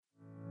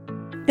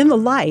In the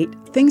light,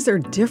 things are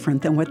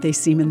different than what they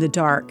seem in the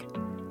dark.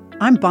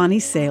 I'm Bonnie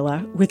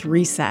Sala with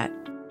Reset.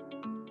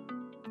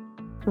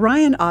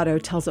 Ryan Otto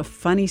tells a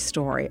funny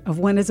story of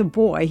when as a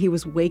boy he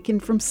was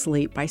wakened from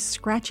sleep by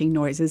scratching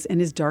noises in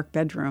his dark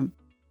bedroom.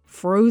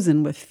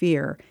 Frozen with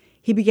fear,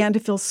 he began to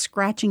feel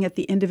scratching at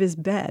the end of his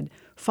bed,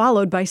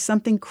 followed by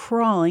something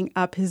crawling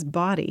up his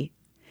body.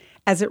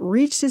 As it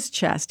reached his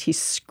chest, he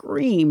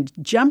screamed,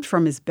 jumped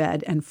from his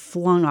bed, and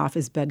flung off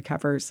his bed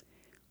covers.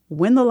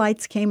 When the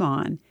lights came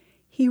on,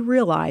 he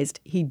realized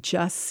he'd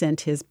just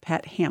sent his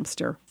pet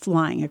hamster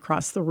flying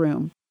across the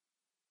room.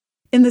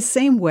 In the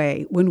same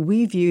way, when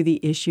we view the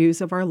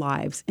issues of our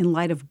lives in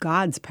light of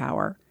God's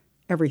power,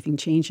 everything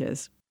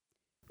changes.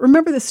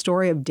 Remember the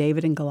story of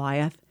David and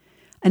Goliath?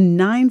 A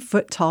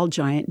 9-foot-tall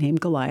giant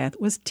named Goliath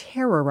was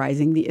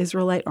terrorizing the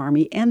Israelite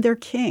army and their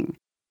king.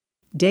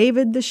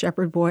 David, the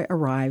shepherd boy,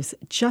 arrives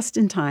just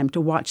in time to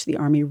watch the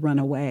army run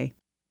away.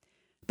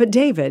 But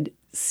David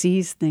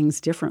sees things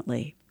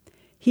differently.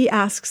 He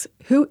asks,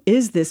 who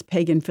is this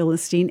pagan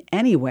Philistine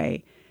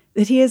anyway,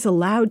 that he is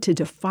allowed to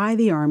defy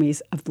the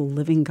armies of the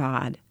living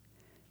God?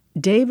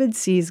 David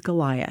sees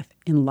Goliath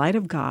in light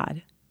of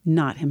God,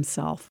 not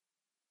himself.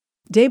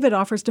 David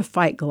offers to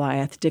fight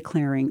Goliath,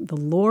 declaring, "The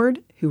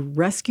Lord who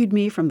rescued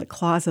me from the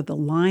claws of the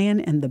lion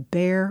and the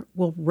bear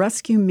will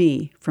rescue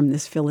me from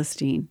this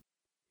Philistine."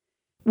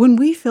 When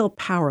we feel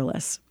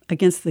powerless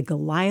against the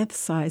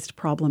Goliath-sized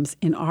problems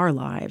in our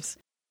lives,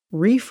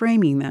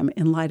 reframing them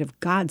in light of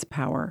God's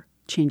power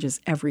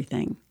changes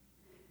everything.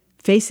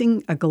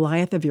 Facing a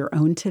Goliath of your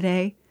own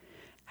today,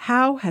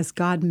 how has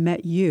God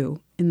met you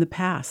in the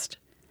past?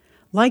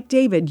 Like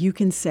David, you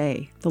can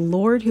say, "The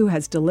Lord who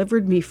has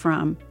delivered me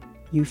from,"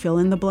 you fill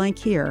in the blank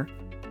here,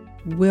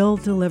 "will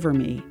deliver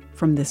me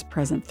from this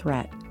present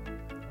threat."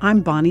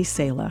 I'm Bonnie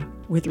Sala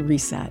with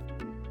Reset.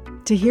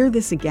 To hear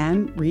this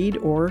again, read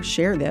or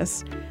share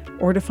this,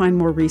 or to find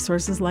more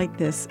resources like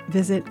this,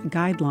 visit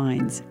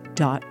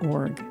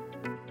guidelines.org.